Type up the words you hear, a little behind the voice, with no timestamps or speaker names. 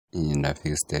In a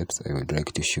few steps, I would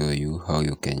like to show you how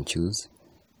you can choose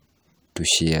to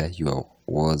share your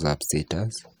WhatsApp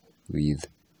status with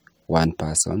one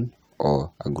person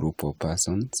or a group of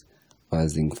persons.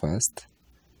 First thing first,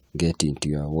 get into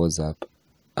your WhatsApp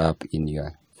app in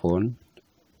your phone.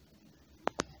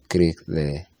 Click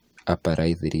the upper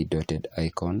right three dotted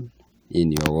icon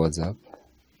in your WhatsApp.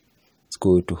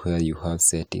 Scroll to where you have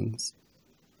settings.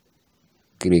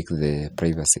 Click the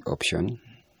privacy option.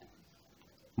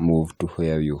 Move to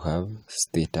where you have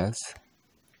status.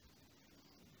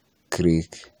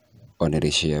 Click on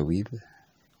reshare with.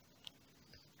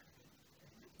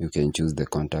 You can choose the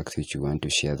contact which you want to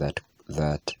share that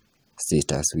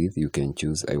status with. You can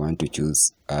choose, I want to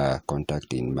choose a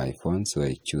contact in my phone, so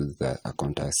I choose a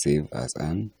contact save as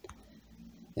Anne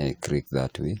and click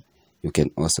that way. You can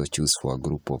also choose for a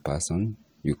group of person.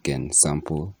 You can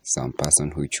sample some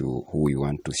person who you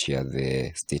want to share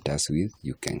the status with.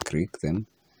 You can click them,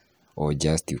 or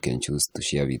just you can choose to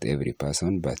share with every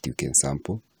person, but you can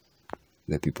sample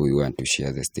the people you want to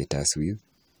share the status with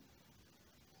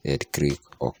and click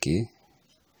OK.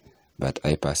 But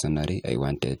I personally, I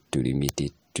wanted to limit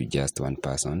it to just one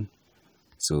person.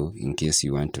 So in case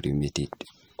you want to limit it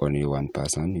only one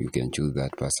person, you can choose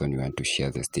that person you want to share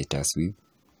the status with.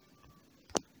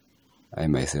 I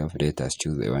myself, let us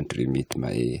choose, I want to limit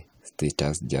my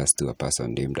status just to a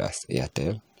person named as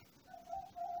Airtel.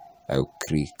 I'll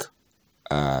click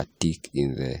a tick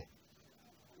in the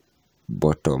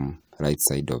bottom right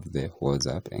side of the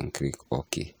WhatsApp and click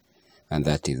OK. And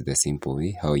that is the simple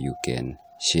way how you can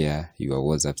share your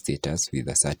WhatsApp status with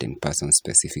a certain person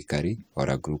specifically, or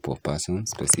a group of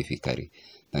persons specifically.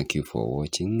 Thank you for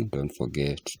watching. Don't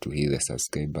forget to hit the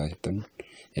subscribe button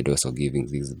and also giving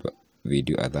this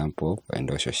video a thumb up and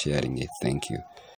also sharing it. Thank you.